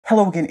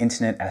Hello again,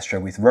 Internet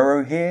Astro with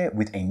Roro here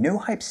with a no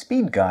hype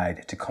speed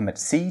guide to Comet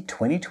C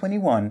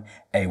 2021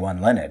 A1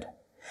 Leonard.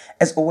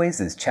 As always,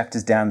 there's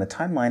chapters down the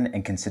timeline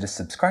and consider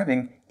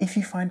subscribing if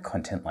you find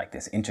content like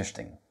this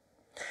interesting.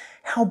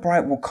 How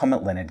bright will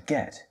Comet Leonard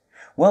get?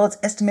 Well, it's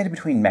estimated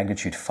between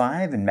magnitude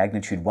 5 and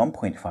magnitude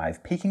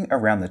 1.5, peaking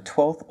around the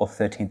 12th or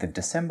 13th of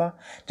December,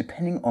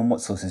 depending on what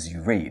sources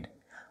you read.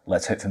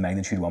 Let's hope for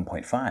magnitude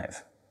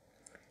 1.5.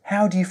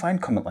 How do you find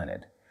Comet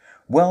Leonard?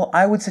 Well,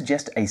 I would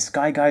suggest a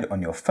sky guide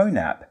on your phone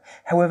app.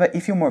 However,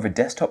 if you're more of a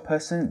desktop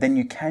person, then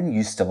you can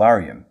use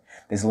Stellarium.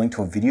 There's a link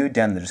to a video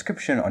down in the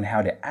description on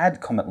how to add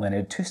Comet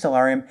Leonard to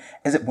Stellarium,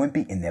 as it won't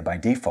be in there by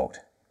default.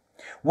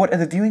 What are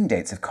the viewing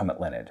dates of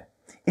Comet Leonard?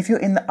 If you're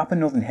in the upper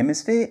northern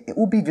hemisphere, it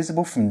will be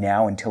visible from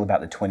now until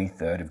about the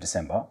 23rd of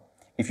December.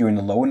 If you're in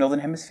the lower northern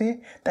hemisphere,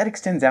 that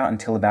extends out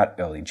until about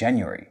early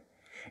January.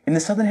 In the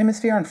southern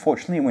hemisphere,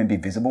 unfortunately, it won't be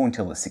visible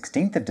until the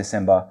 16th of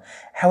December.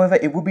 However,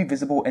 it will be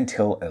visible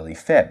until early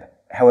Feb.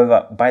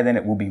 However, by then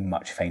it will be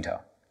much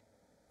fainter.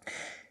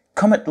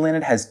 Comet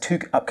Leonard has two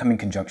upcoming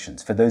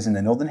conjunctions. For those in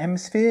the northern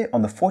hemisphere,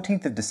 on the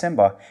 14th of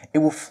December, it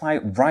will fly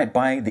right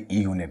by the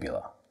Eagle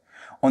Nebula.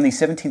 On the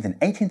 17th and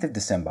 18th of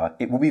December,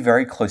 it will be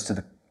very close to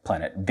the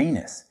planet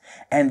Venus,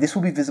 and this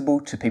will be visible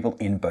to people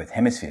in both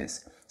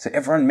hemispheres. So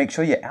everyone make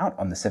sure you're out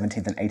on the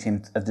 17th and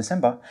 18th of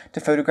December to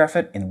photograph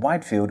it in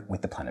wide field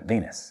with the planet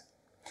Venus.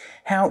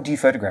 How do you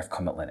photograph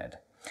Comet Leonard?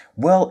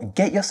 Well,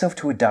 get yourself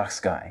to a dark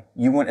sky.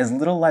 You want as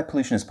little light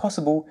pollution as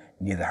possible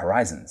near the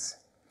horizons.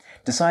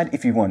 Decide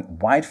if you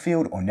want wide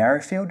field or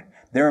narrow field.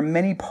 There are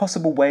many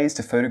possible ways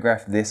to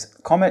photograph this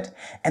comet,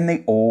 and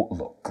they all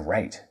look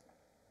great.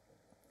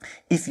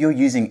 If you're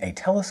using a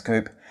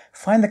telescope,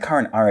 find the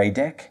current RA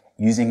deck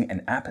using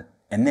an app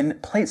and then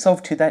plate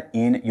solve to that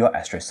in your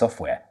Astro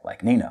software,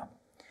 like Nina.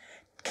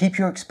 Keep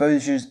your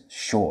exposures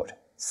short,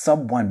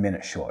 sub 1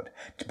 minute short,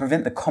 to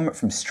prevent the comet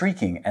from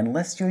streaking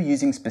unless you're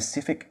using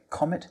specific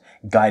comet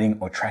guiding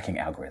or tracking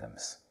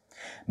algorithms.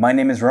 My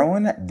name is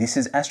Rowan, this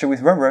is Astro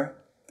with Roro,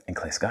 and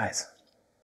clear skies.